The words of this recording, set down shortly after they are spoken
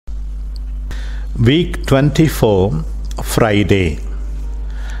Week 24, Friday.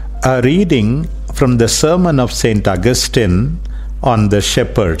 A reading from the Sermon of St. Augustine on the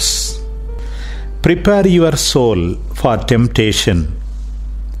Shepherds. Prepare your soul for temptation.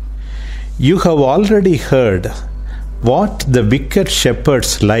 You have already heard what the wicked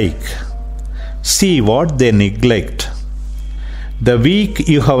shepherds like. See what they neglect. The weak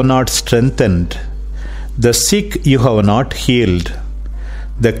you have not strengthened, the sick you have not healed,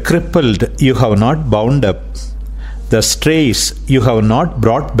 the crippled you have not bound up, the strays you have not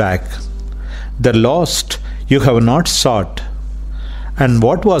brought back, the lost you have not sought, and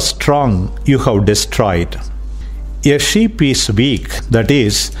what was strong you have destroyed. A sheep is weak, that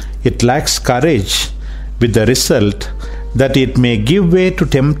is, it lacks courage, with the result that it may give way to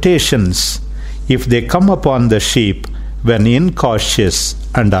temptations if they come upon the sheep when incautious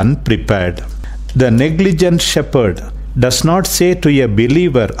and unprepared. The negligent shepherd does not say to a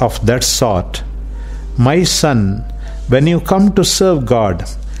believer of that sort, "My son, when you come to serve God,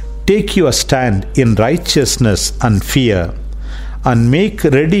 take your stand in righteousness and fear, and make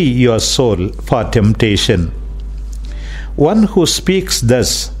ready your soul for temptation." One who speaks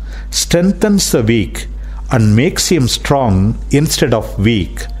thus strengthens the weak and makes him strong instead of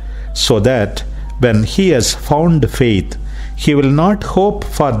weak, so that when he has found faith, he will not hope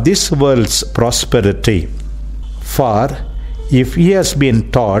for this world's prosperity. For if he has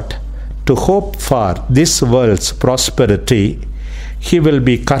been taught to hope for this world's prosperity, he will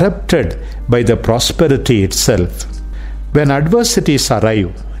be corrupted by the prosperity itself. When adversities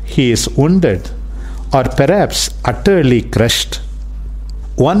arrive, he is wounded, or perhaps utterly crushed.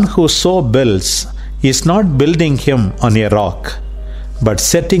 One who so builds is not building him on a rock, but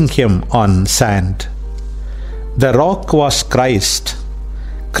setting him on sand. The rock was Christ.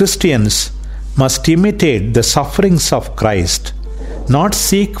 Christians must imitate the sufferings of Christ, not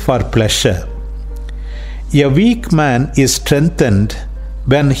seek for pleasure. A weak man is strengthened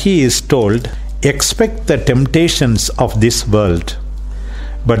when he is told, "Expect the temptations of this world,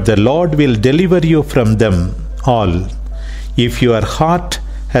 but the Lord will deliver you from them all, if your heart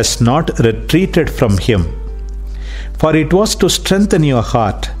has not retreated from Him." For it was to strengthen your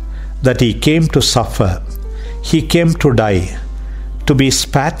heart that He came to suffer. He came to die, to be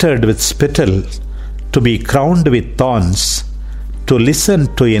spattered with spittle, to be crowned with thorns, to listen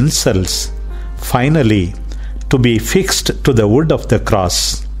to insults, finally, to be fixed to the wood of the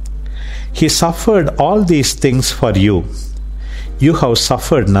cross. He suffered all these things for you. You have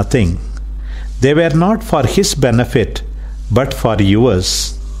suffered nothing. They were not for His benefit, but for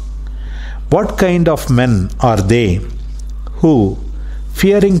yours. What kind of men are they who,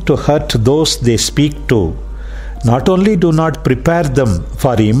 fearing to hurt those they speak to, not only do not prepare them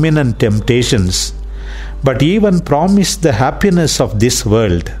for imminent temptations, but even promise the happiness of this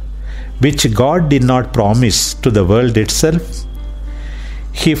world, which God did not promise to the world itself?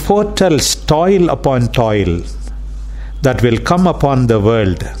 He foretells toil upon toil that will come upon the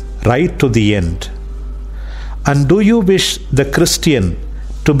world right to the end. And do you wish the Christian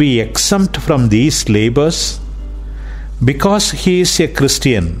to be exempt from these labors? Because he is a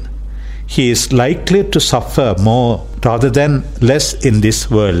Christian, he is likely to suffer more rather than less in this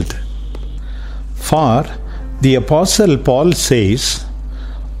world. For the Apostle Paul says,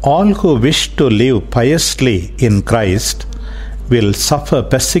 "All who wish to live piously in Christ will suffer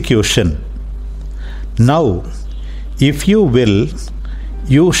persecution." Now, if you will,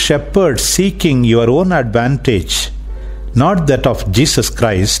 you shepherds seeking your own advantage, not that of Jesus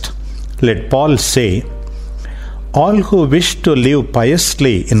Christ, let Paul say, "All who wish to live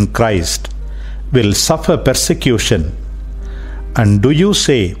piously in Christ will suffer persecution." And do you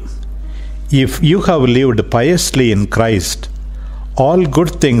say, if you have lived piously in Christ, all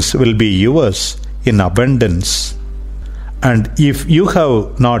good things will be yours in abundance? And if you have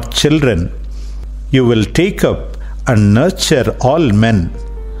not children, you will take up and nurture all men,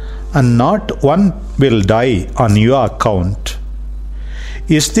 and not one will die on your account.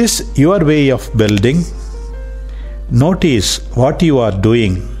 Is this your way of building? Notice what you are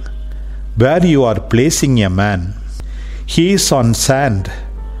doing, where you are placing a man. He is on sand.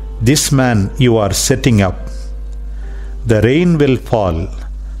 This man you are setting up. The rain will fall,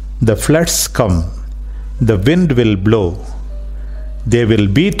 the floods come, the wind will blow. They will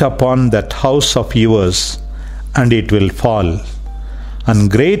beat upon that house of yours, and it will fall, and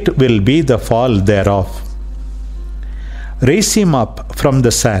great will be the fall thereof. Raise him up from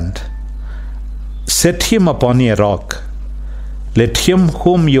the sand. Set him upon a rock. Let him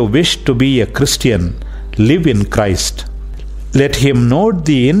whom you wish to be a Christian live in Christ. Let him note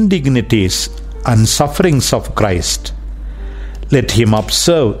the indignities and sufferings of Christ. Let him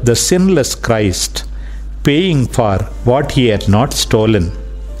observe the sinless Christ, paying for what he had not stolen.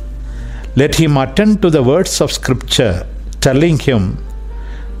 Let him attend to the words of Scripture, telling him,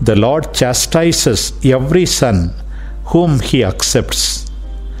 "The Lord chastises every son whom he accepts."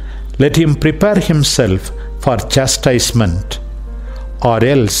 Let him prepare himself for chastisement, or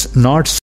else not